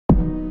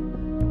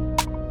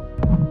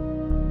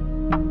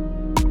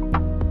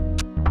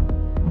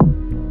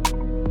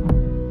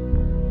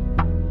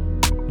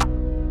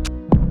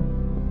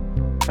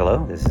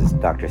Hello, this is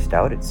Dr.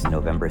 Stout. It's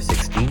November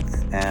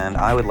 16th, and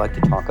I would like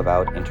to talk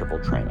about interval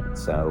training.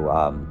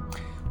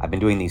 I've been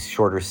doing these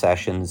shorter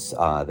sessions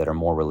that are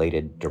more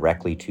related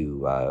directly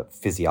to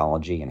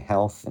physiology and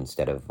health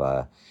instead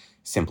of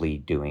simply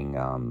doing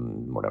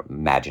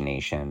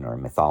imagination or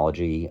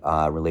mythology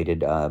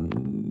related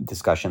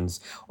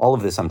discussions. All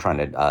of this I'm trying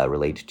to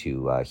relate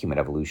to human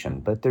evolution,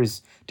 but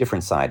there's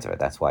different sides of it.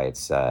 That's why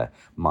it's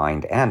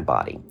mind and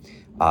body.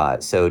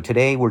 So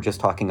today we're just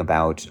talking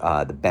about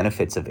the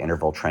benefits of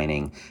interval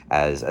training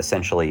as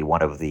essentially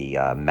one of the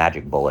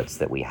magic bullets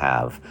that we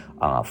have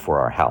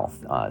for our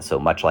health. So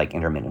much like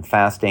intermittent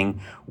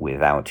fasting,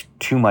 without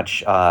too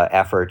much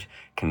effort,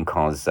 can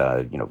cause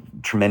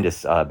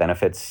tremendous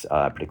benefits,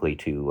 particularly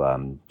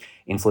to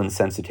insulin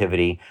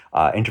sensitivity.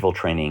 Interval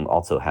training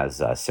also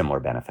has similar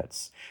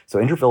benefits.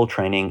 So interval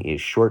training is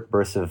short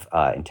bursts of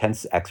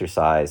intense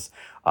exercise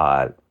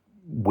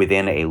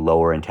within a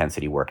lower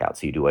intensity workout.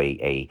 So you do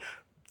a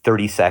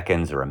 30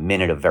 seconds or a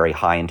minute of very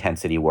high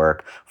intensity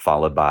work,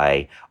 followed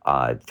by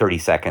 30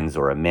 seconds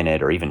or a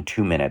minute or even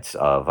 2 minutes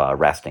of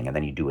resting, and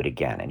then you do it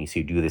again.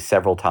 So you do this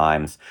several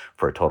times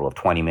for a total of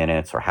 20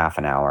 minutes or half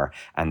an hour,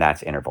 and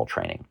that's interval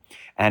training.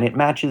 And it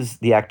matches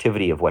the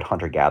activity of what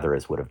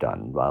hunter-gatherers would have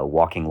done,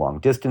 walking long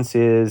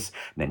distances,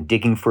 then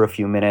digging for a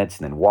few minutes,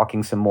 and then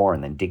walking some more,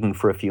 and then digging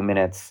for a few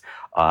minutes,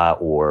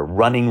 or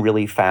running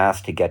really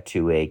fast to get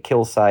to a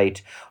kill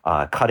site,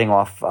 cutting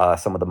off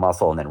some of the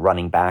muscle and then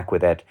running back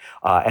with it,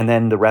 and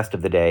then the rest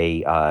of the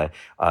day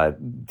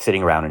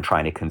sitting around and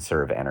trying to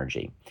conserve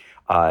energy.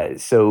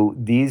 So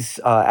these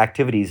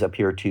activities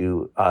appear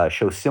to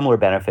show similar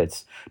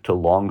benefits to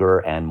longer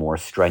and more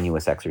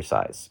strenuous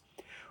exercise.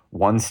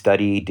 One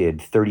study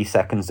did 30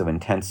 seconds of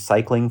intense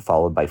cycling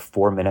followed by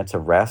 4 minutes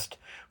of rest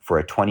for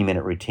a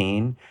 20-minute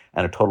routine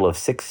and a total of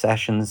 6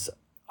 sessions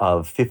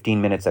of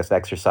 15 minutes of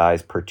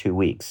exercise per 2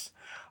 weeks,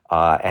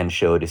 and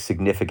showed a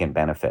significant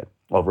benefit.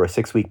 Over a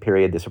 6-week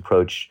period, this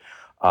approach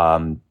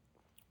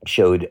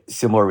showed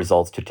similar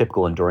results to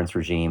typical endurance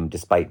regime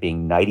despite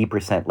being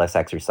 90% less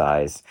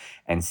exercise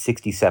and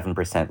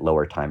 67%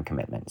 lower time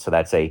commitment. So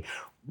that's a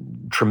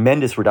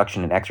tremendous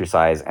reduction in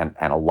exercise and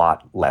a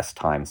lot less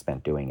time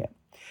spent doing it.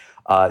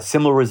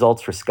 Similar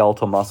results for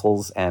skeletal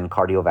muscles and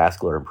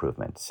cardiovascular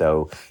improvement.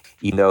 So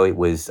even though it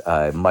was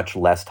much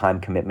less time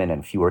commitment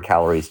and fewer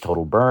calories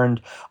total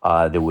burned,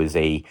 there was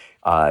a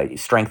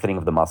strengthening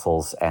of the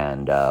muscles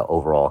and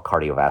overall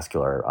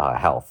cardiovascular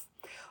health.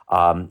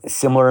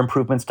 Similar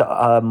improvements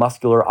to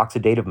muscular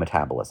oxidative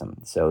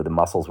metabolism. So the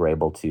muscles were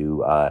able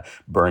to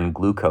burn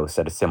glucose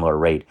at a similar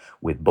rate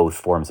with both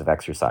forms of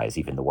exercise,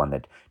 even the one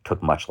that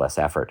took much less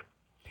effort.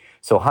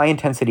 So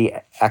high-intensity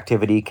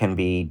activity can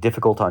be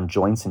difficult on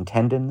joints and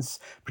tendons,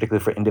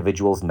 particularly for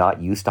individuals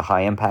not used to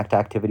high-impact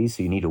activities.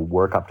 So you need to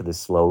work up to this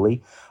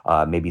slowly,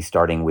 maybe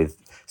starting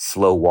with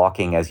slow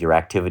walking as your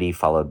activity,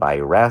 followed by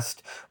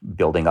rest,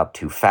 building up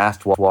to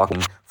fast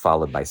walking,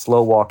 followed by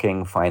slow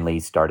walking, finally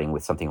starting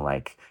with something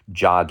like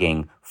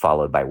jogging,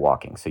 followed by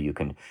walking. So you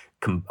can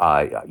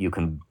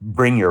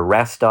bring your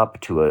rest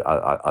up to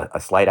a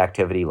slight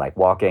activity like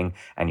walking,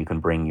 and you can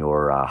bring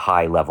your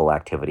high-level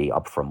activity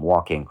up from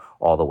walking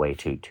all the way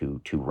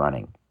to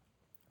running.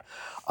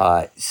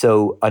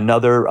 So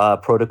another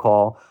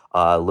protocol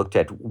looked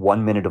at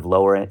 1 minute of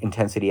lower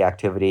intensity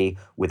activity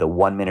with a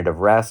 1 minute of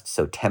rest,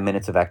 so 10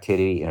 minutes of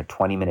activity in a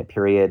 20-minute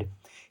period.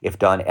 If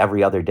done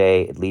every other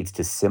day, it leads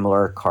to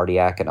similar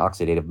cardiac and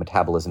oxidative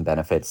metabolism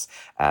benefits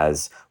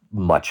as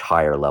much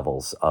higher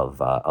levels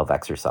of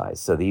exercise.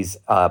 So these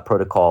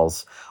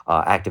protocols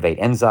activate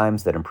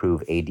enzymes that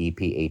improve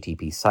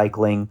ADP-ATP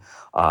cycling,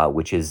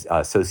 which is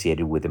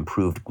associated with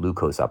improved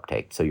glucose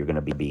uptake. So you're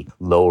going to be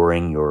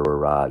lowering your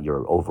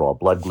overall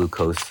blood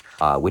glucose,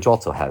 which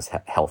also has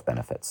health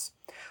benefits.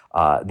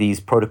 These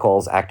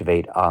protocols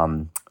activate,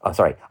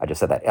 I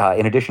just said that.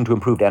 In addition to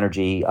improved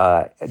energy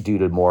due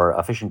to more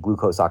efficient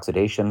glucose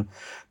oxidation,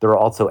 there are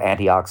also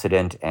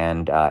antioxidant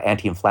and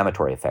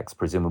anti-inflammatory effects,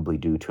 presumably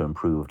due to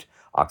improved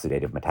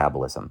oxidative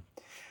metabolism.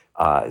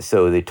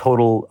 So the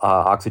total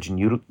oxygen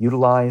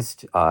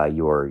utilized,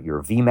 your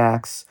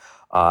Vmax,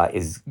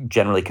 is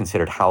generally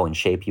considered how in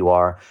shape you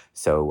are.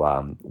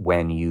 So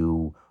when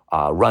you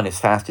run as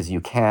fast as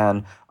you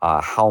can,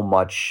 how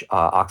much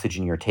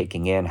oxygen you're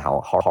taking in,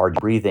 how hard you're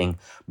breathing,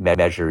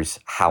 measures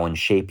how in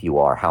shape you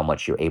are, how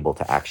much you're able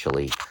to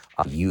actually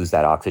use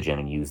that oxygen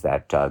and use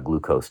that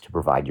glucose to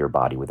provide your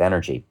body with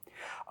energy.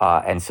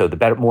 And so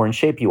the more in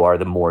shape you are,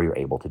 the more you're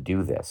able to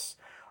do this.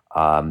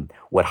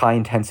 What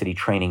high-intensity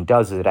training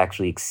does is it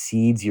actually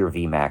exceeds your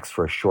Vmax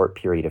for a short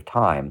period of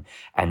time,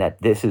 and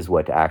that this is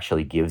what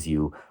actually gives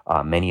you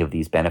many of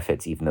these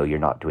benefits, even though you're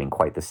not doing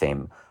quite the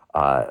same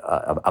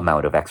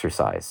amount of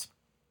exercise.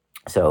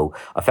 So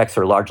effects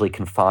are largely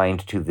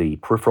confined to the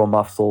peripheral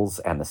muscles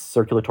and the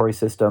circulatory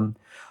system.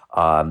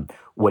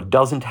 What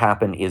doesn't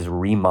happen is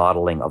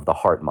remodeling of the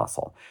heart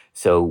muscle.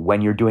 So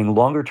when you're doing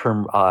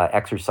longer-term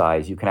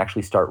exercise, you can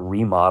actually start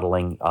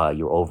remodeling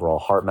your overall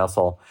heart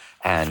muscle,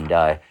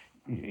 and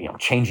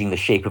changing the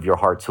shape of your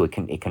heart so it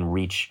can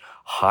reach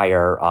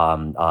higher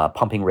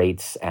pumping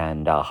rates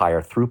and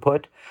higher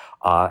throughput.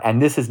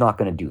 And this is not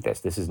going to do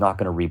this. This is not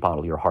going to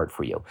remodel your heart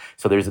for you.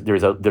 So there's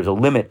a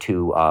limit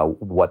to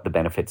what the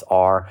benefits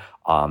are,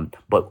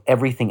 but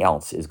everything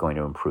else is going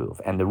to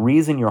improve. And the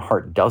reason your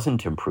heart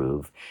doesn't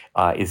improve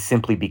is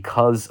simply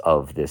because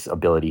of this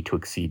ability to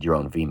exceed your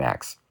own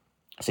Vmax.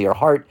 So your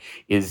heart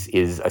is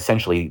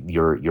essentially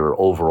your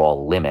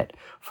overall limit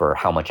for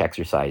how much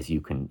exercise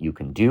you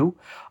can do.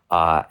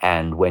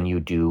 And when you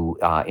do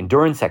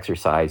endurance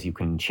exercise, you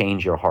can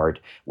change your heart,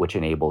 which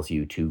enables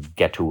you to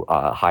get to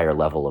a higher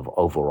level of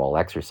overall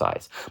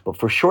exercise. But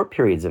for short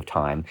periods of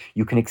time,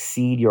 you can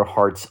exceed your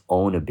heart's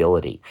own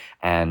ability.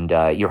 And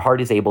your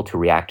heart is able to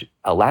react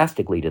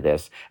elastically to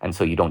this, and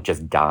so you don't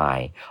just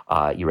die.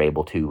 You're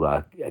able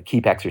to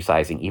keep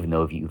exercising even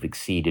though you've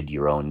exceeded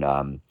your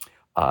own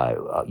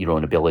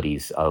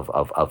abilities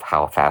of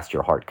how fast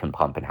your heart can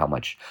pump and how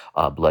much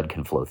blood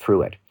can flow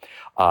through it.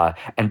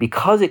 And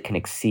because it can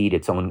exceed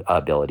its own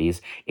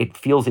abilities, it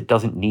feels it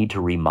doesn't need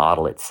to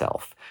remodel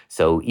itself.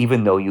 So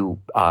even though you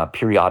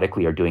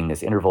periodically are doing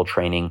this interval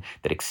training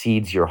that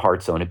exceeds your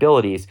heart's own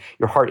abilities,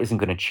 your heart isn't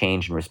going to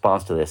change in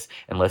response to this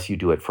unless you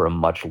do it for a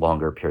much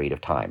longer period of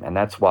time. And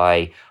that's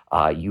why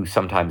you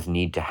sometimes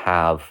need to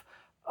have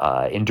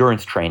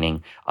endurance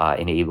training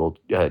enabled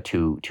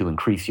to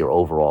increase your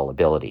overall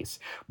abilities.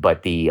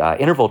 But the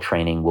interval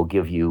training will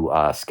give you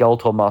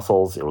skeletal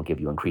muscles, it will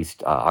give you increased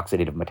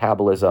oxidative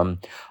metabolism,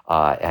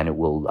 and it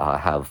will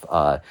have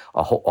a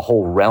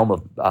whole realm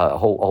of a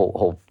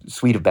whole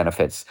suite of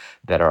benefits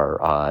that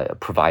are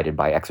provided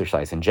by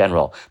exercise in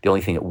general. The only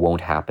thing that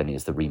won't happen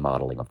is the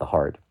remodeling of the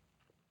heart.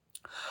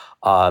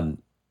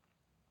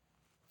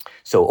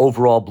 So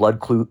overall blood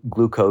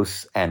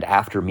glucose and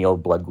after meal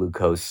blood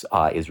glucose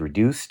is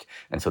reduced,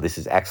 and so this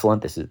is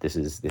excellent. This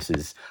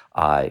is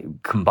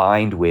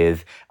combined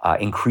with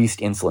increased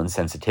insulin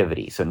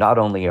sensitivity. So not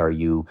only are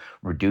you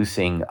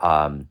reducing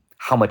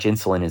how much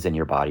insulin is in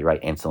your body,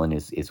 right? Insulin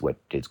is what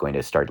is going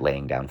to start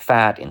laying down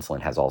fat. Insulin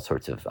has all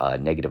sorts of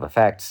negative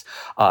effects.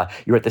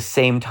 You're at the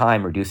same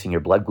time reducing your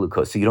blood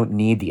glucose, so you don't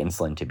need the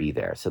insulin to be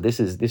there. So this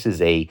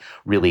is a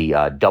really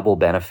double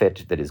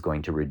benefit that is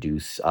going to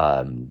reduce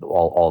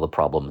all the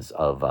problems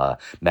of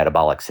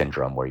metabolic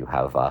syndrome, where you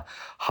have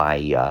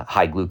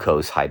high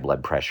glucose, high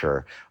blood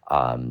pressure,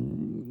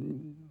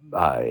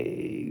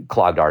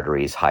 clogged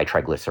arteries, high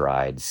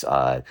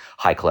triglycerides,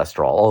 high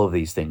cholesterol. All of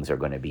these things are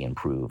going to be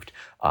improved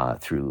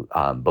through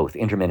both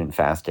intermittent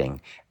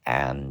fasting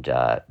and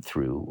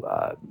through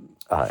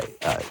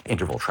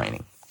interval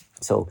training.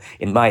 So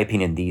in my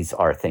opinion, these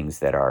are things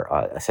that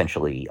are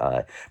essentially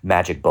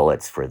magic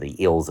bullets for the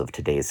ills of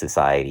today's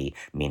society,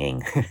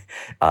 meaning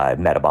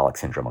metabolic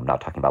syndrome. I'm not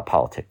talking about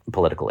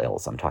political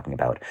ills. I'm talking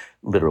about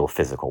literal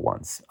physical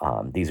ones.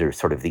 These are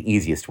sort of the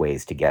easiest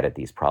ways to get at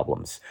these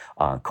problems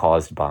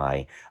caused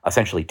by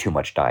essentially too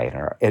much diet.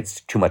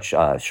 It's too much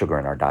sugar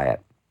in our diet.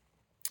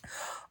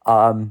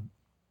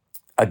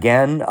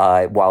 Again,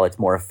 while it's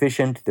more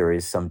efficient, there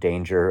is some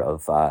danger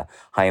of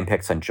high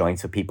impacts on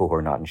joints of people who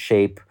are not in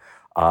shape.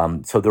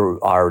 So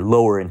there are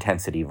lower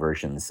intensity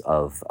versions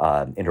of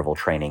interval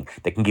training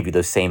that can give you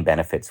those same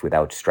benefits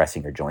without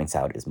stressing your joints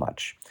out as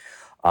much.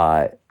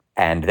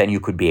 And then you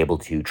could be able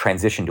to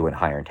transition to a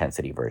higher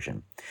intensity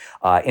version.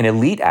 In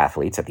elite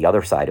athletes, at the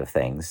other side of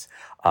things,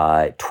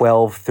 12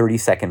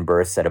 30-second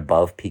bursts at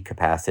above peak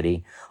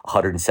capacity,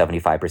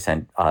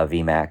 175%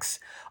 Vmax,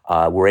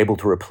 we're able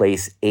to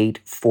replace 8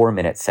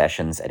 4-minute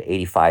sessions at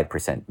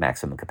 85%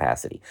 maximum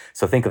capacity.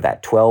 So think of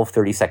that, 12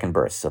 30-second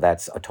bursts. So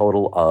that's a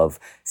total of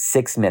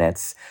 6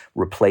 minutes,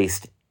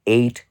 replaced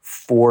 8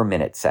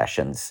 4-minute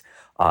sessions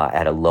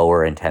at a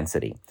lower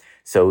intensity.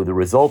 So the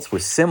results were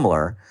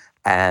similar,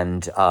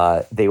 and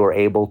they were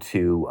able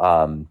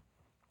to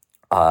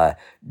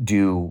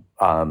do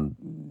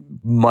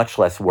much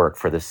less work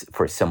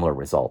for similar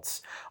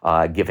results,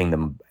 giving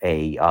them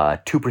a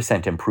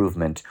 2%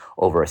 improvement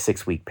over a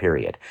 6-week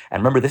period.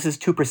 And remember, this is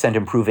 2%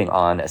 improving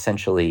on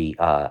essentially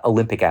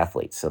Olympic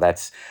athletes. So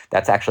that's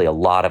actually a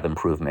lot of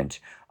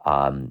improvement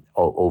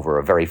over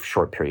a very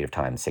short period of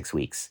time, 6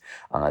 weeks.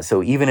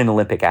 So even in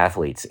Olympic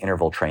athletes,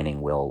 interval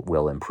training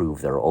will improve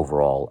their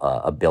overall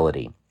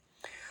ability.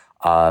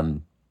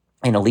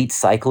 In elite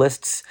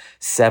cyclists,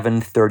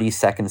 7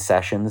 30-second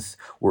sessions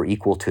were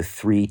equal to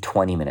 3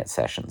 20-minute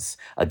sessions.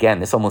 Again,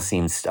 this almost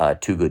seems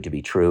too good to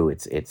be true.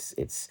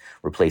 It's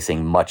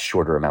replacing much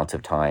shorter amounts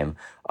of time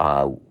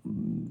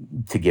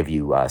to give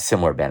you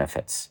similar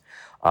benefits.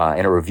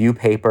 In a review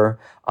paper,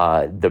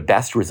 the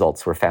best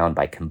results were found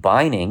by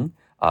combining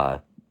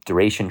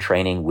duration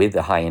training with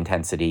the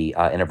high-intensity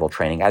interval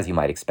training, as you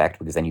might expect,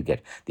 because then you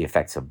get the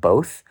effects of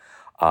both.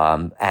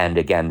 And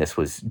again, this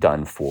was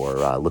done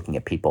for looking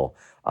at people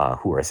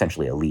who are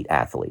essentially elite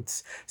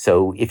athletes.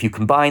 So if you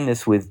combine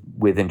this with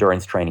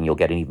endurance training, you'll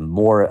get an even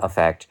more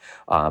effect.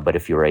 But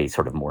if you're a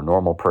sort of more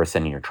normal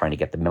person and you're trying to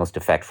get the most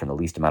effect from the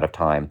least amount of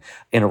time,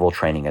 interval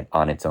training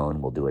on its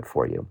own will do it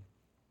for you.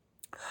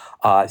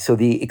 So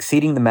the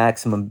exceeding the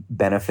maximum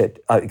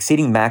benefit,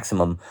 exceeding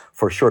maximum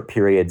for short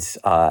periods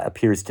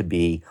appears to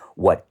be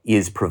what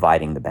is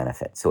providing the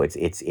benefit. So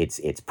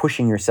it's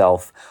pushing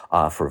yourself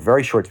for a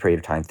very short period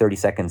of time, 30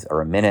 seconds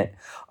or a minute,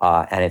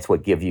 and it's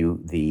what give you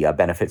the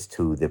benefits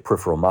to the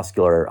peripheral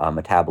muscular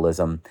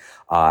metabolism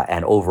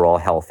and overall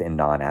health in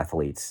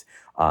non-athletes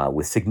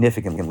with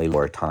significantly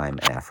lower time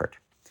and effort.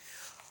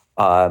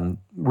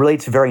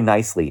 Relates very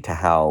nicely to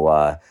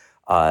how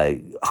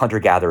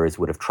hunter-gatherers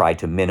would have tried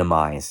to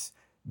minimize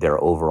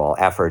their overall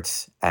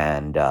efforts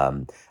and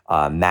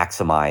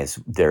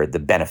maximize the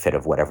benefit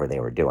of whatever they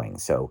were doing.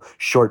 So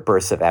short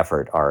bursts of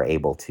effort are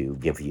able to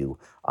give you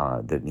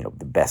the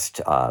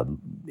best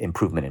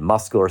improvement in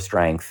muscular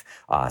strength,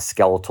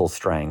 skeletal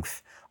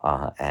strength,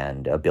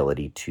 and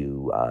ability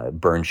to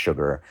burn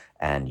sugar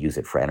and use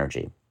it for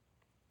energy.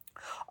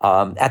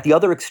 At the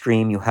other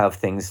extreme, you have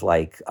things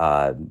like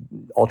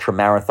ultra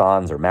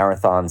marathons or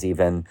marathons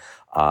even,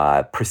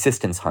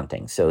 persistence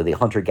hunting. So the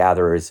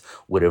hunter-gatherers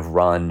would have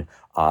run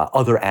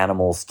other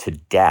animals to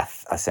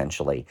death,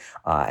 essentially.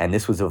 And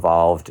this was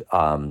evolved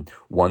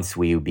once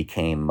we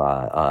became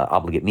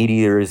obligate meat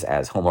eaters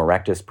as Homo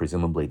erectus.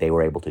 Presumably they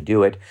were able to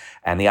do it.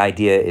 And the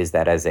idea is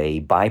that as a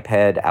biped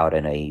out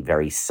in a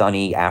very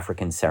sunny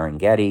African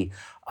Serengeti,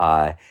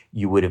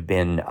 you would have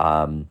been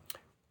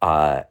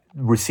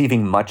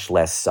receiving much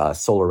less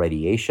solar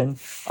radiation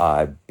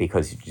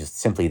because just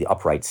simply the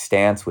upright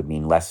stance would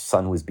mean less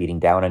sun was beating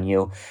down on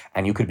you,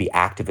 and you could be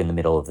active in the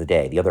middle of the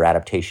day. The other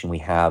adaptation we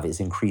have is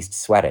increased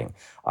sweating.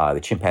 The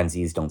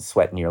chimpanzees don't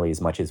sweat nearly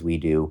as much as we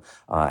do,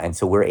 and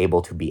so we're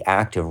able to be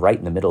active right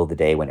in the middle of the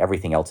day when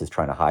everything else is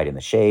trying to hide in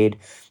the shade.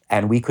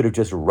 And we could have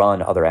just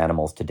run other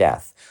animals to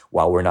death.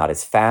 While we're not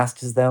as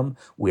fast as them,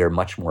 we are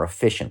much more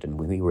efficient, and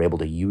we were able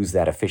to use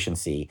that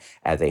efficiency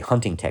as a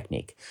hunting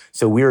technique.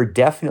 So we're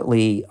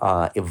definitely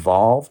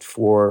evolved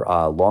for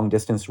long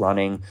distance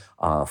running,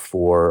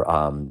 for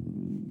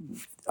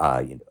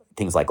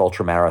things like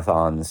ultra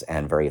marathons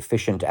and very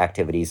efficient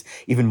activities,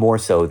 even more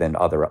so than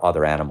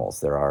other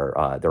animals. There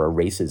are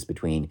races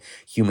between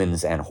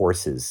humans and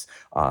horses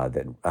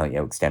that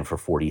extend for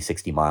 40,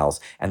 60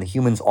 miles, and the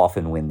humans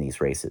often win these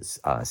races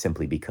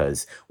simply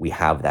because we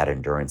have that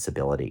endurance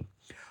ability.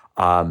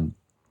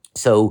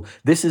 So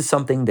this is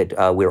something that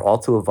we're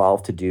also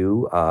evolved to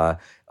do.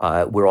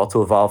 We're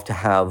also evolved to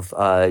have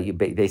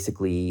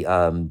basically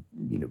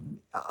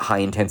high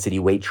intensity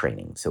weight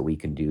training, so we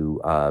can do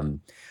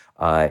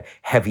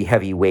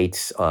heavy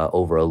weights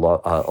over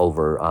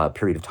a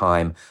period of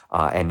time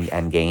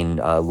and gain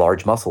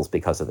large muscles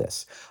because of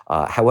this.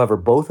 However,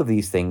 both of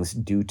these things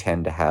do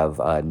tend to have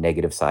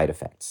negative side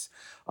effects.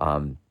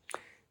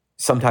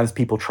 Sometimes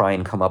people try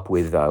and come up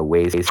with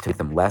ways to make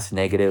them less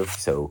negative.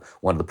 So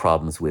one of the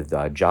problems with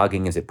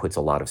jogging is it puts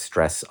a lot of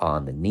stress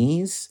on the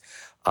knees.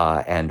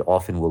 And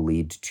often will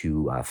lead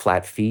to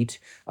flat feet.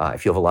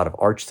 If you have a lot of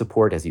arch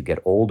support as you get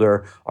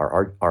older,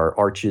 our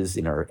arches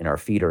in our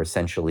feet are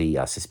essentially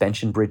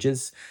suspension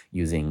bridges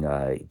using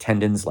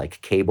tendons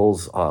like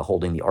cables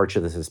holding the arch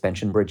of the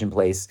suspension bridge in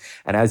place.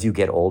 And as you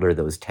get older,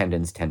 those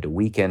tendons tend to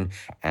weaken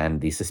and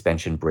the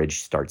suspension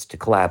bridge starts to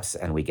collapse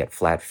and we get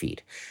flat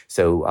feet.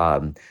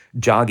 So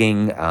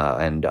jogging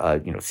and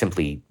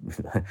simply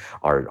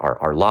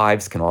our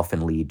lives can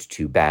often lead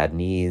to bad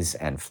knees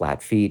and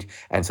flat feet.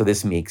 And so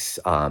this makes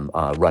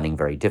running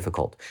very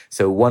difficult.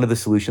 So one of the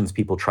solutions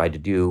people tried to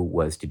do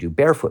was to do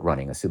barefoot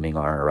running, assuming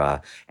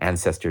our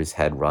ancestors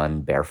had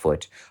run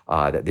barefoot,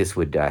 that this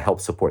would help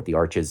support the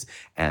arches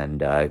and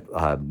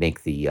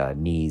make the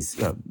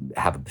knees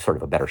have sort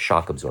of a better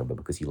shock absorber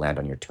because you land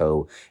on your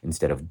toe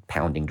instead of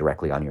pounding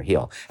directly on your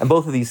heel. And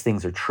both of these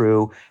things are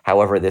true.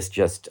 However, this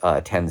just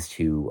tends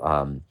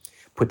to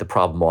put the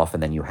problem off,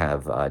 and then you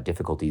have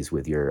difficulties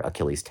with your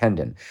Achilles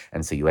tendon.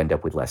 And so you end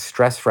up with less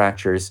stress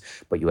fractures,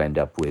 but you end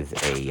up with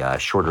a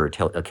shorter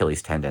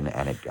Achilles tendon,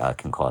 and it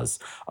can cause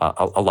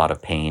a lot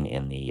of pain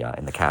in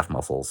the calf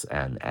muscles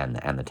and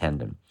the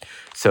tendon.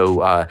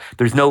 So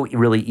there's no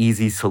really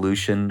easy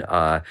solution.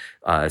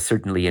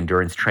 Certainly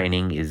endurance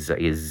training is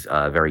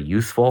very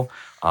useful.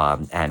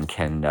 And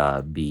can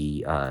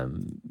be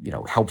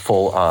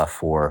helpful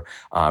for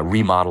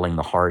remodeling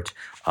the heart.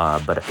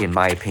 But in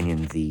my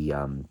opinion,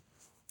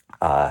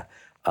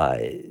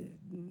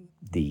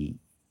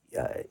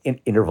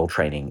 interval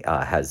training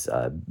has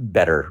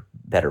better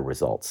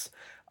results.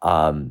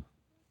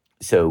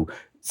 So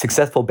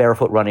successful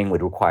barefoot running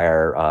would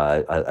require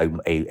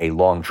a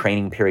long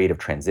training period of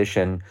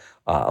transition,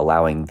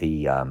 allowing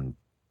the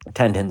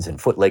tendons and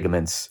foot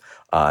ligaments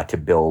to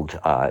build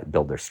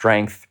their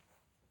strength.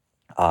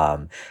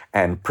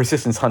 And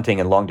persistence hunting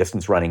and long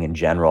distance running in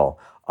general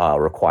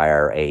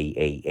require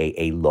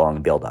a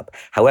long buildup.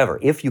 However,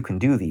 if you can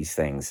do these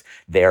things,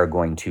 they're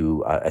going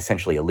to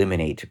essentially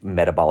eliminate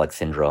metabolic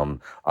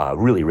syndrome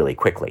really, really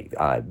quickly.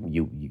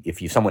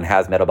 If someone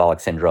has metabolic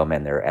syndrome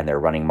and they're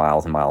running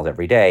miles and miles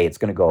every day, it's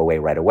going to go away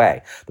right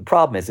away. The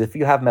problem is if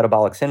you have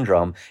metabolic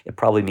syndrome, it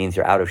probably means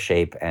you're out of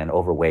shape and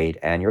overweight,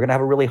 and you're going to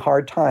have a really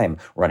hard time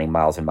running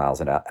miles and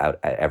miles out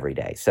every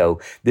day. So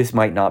this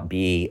might not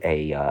be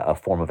a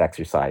form of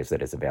exercise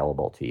that is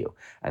available to you.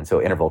 And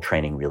so interval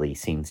training really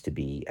seems to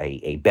be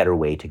a better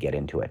way to get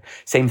into it.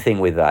 Same thing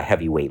with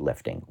heavy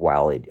weightlifting.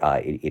 While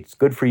it's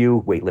good for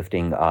you,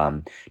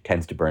 weightlifting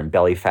tends to burn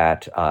belly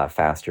fat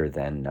faster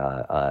than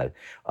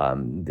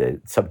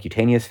the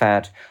subcutaneous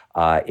fat.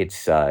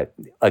 It's,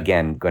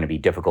 again, going to be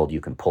difficult.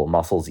 You can pull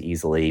muscles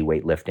easily,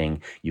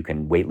 weightlifting. You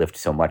can weightlift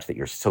so much that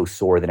you're so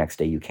sore the next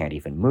day you can't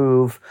even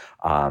move.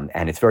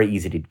 And it's very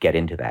easy to get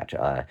into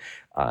that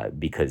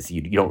because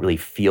you don't really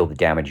feel the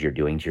damage you're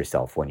doing to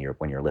yourself when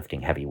you're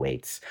lifting heavy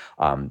weights.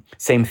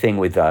 Same thing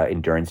with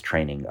endurance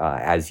training.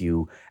 As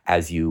you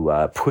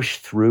push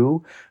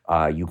through,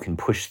 you can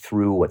push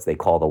through what they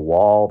call the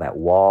wall. That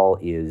wall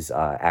is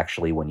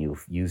actually when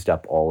you've used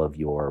up all of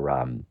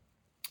your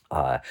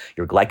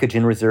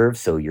glycogen reserves.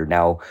 So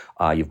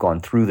you've gone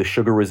through the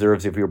sugar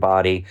reserves of your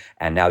body,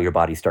 and now your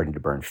body's starting to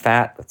burn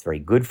fat. That's very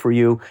good for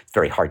you. It's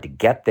very hard to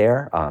get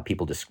there.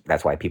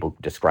 That's why people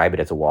describe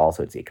it as a wall.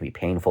 So it can be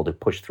painful to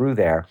push through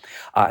there.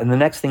 And the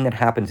next thing that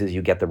happens is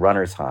you get the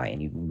runner's high,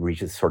 and you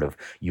reach this sort of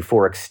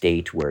euphoric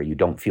state where you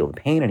don't feel the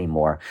pain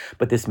anymore.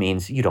 But this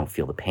means you don't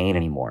feel the pain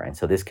anymore, and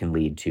so this can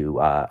lead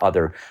to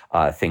other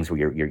things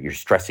where you're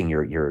stressing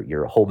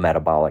your whole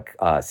metabolic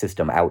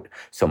system out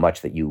so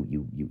much that you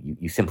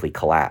simply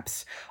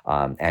collapse.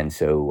 And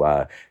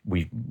so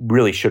we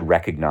really should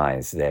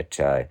recognize that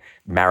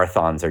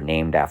marathons are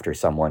named after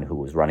someone who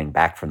was running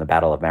back from the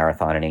Battle of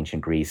Marathon in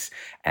ancient Greece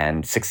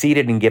and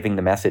succeeded in giving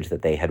the message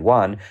that they had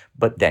won,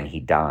 but then he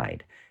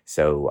died.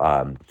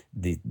 So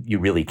you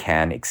really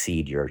can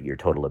exceed your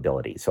total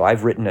ability. So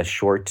I've written a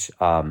short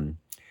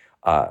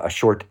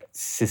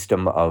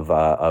system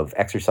of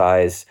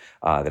exercise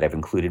that I've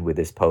included with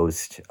this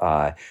post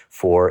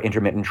for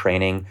intermittent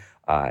training,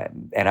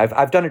 and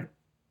I've done it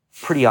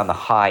pretty on the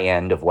high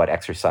end of what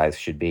exercise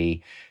should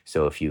be.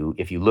 So if you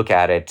look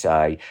at it,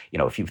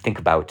 if you think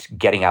about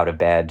getting out of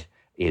bed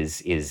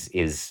is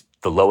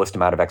the lowest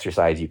amount of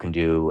exercise you can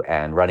do,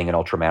 and running an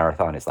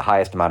ultramarathon is the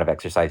highest amount of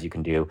exercise you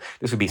can do.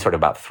 This would be sort of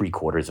about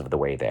 3/4 of the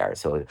way there.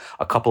 So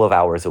a couple of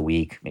hours a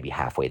week, maybe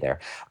halfway there,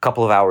 a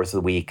couple of hours a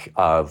week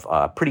of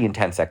pretty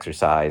intense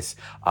exercise,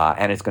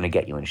 and it's going to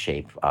get you in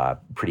shape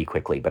pretty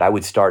quickly. But I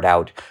would start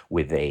out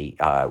with a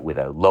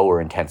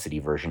lower intensity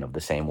version of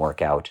the same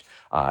workout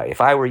if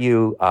I were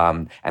you,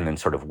 and then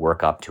sort of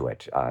work up to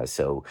it.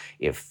 So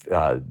if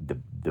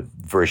the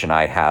version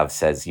I have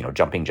says,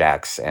 jumping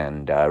jacks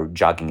and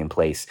jogging in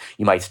place,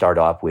 you might start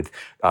off with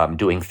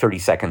doing 30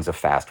 seconds of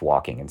fast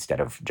walking instead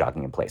of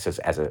jogging in place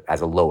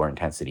as a lower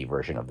intensity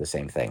version of the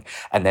same thing,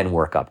 and then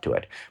work up to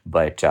it.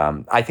 But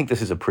I think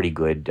this is a pretty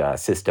good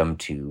system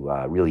to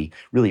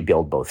really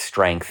build both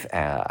strength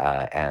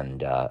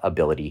and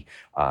ability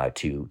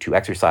to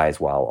exercise,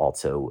 while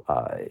also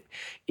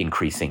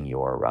increasing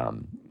your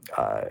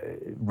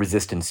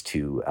resistance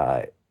to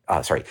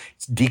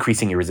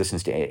decreasing your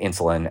resistance to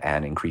insulin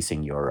and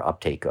increasing your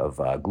uptake of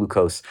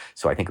glucose.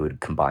 So I think it would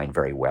combine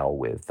very well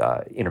with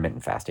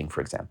intermittent fasting,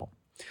 for example.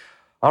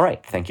 All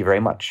right, thank you very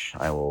much.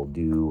 I will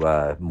do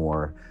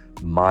more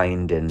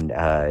mind and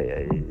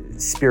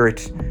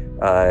spirit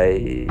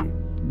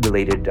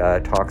related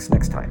talks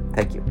next time.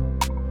 Thank you.